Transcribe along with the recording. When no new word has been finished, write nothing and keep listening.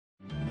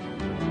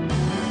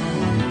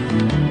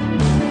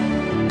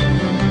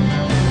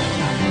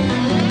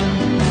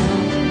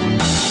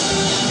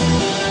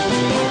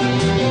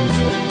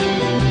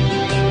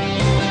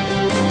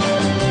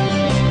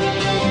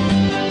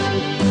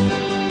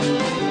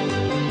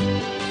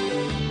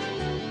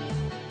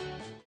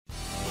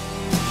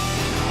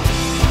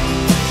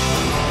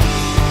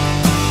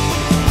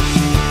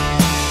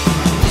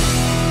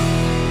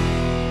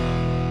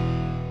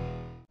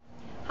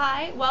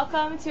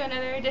welcome to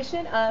another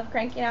edition of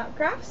Cranking Out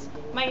Crafts.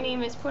 My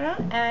name is Puna,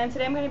 and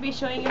today I'm going to be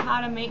showing you how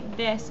to make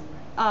this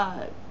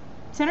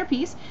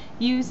centerpiece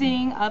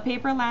using a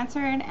paper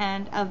lantern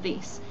and a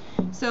vase.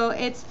 So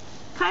it's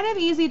kind of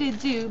easy to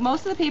do.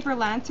 Most of the paper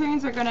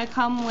lanterns are going to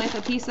come with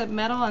a piece of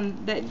metal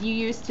and that you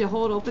use to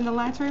hold open the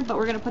lantern, but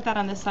we're going to put that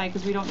on the side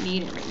because we don't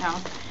need it right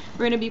now.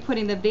 We're going to be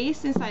putting the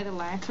vase inside the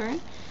lantern.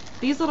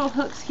 These little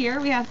hooks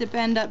here we have to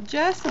bend up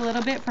just a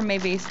little bit for my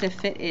vase to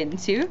fit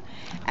into,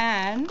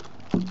 and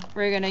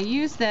we're going to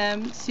use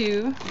them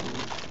to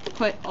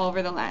put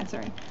over the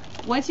lantern.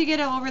 Once you get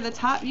it over the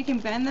top, you can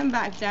bend them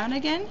back down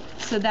again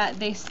so that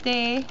they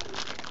stay,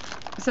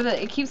 so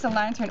that it keeps the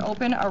lantern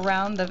open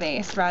around the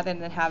vase rather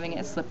than having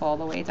it slip all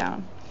the way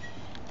down.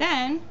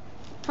 Then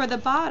for the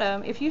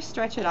bottom, if you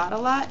stretch it out a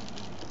lot,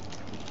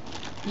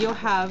 you'll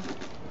have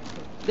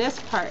this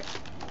part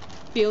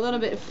be a little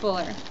bit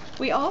fuller.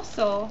 We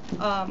also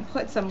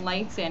put some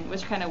lights in,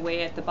 which kind of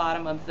weigh at the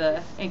bottom of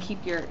the, and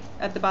keep your,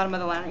 at the bottom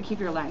of the lantern, keep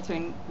your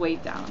lantern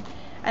weighed down.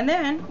 And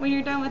then when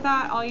you're done with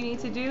that, all you need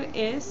to do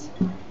is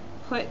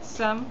put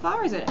some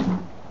flowers in it.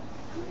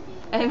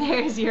 And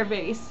there's your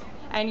vase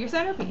and your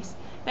centerpiece.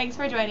 Thanks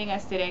for joining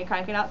us today,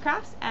 Crankin' Out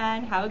Crafts,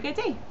 and have a good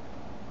day.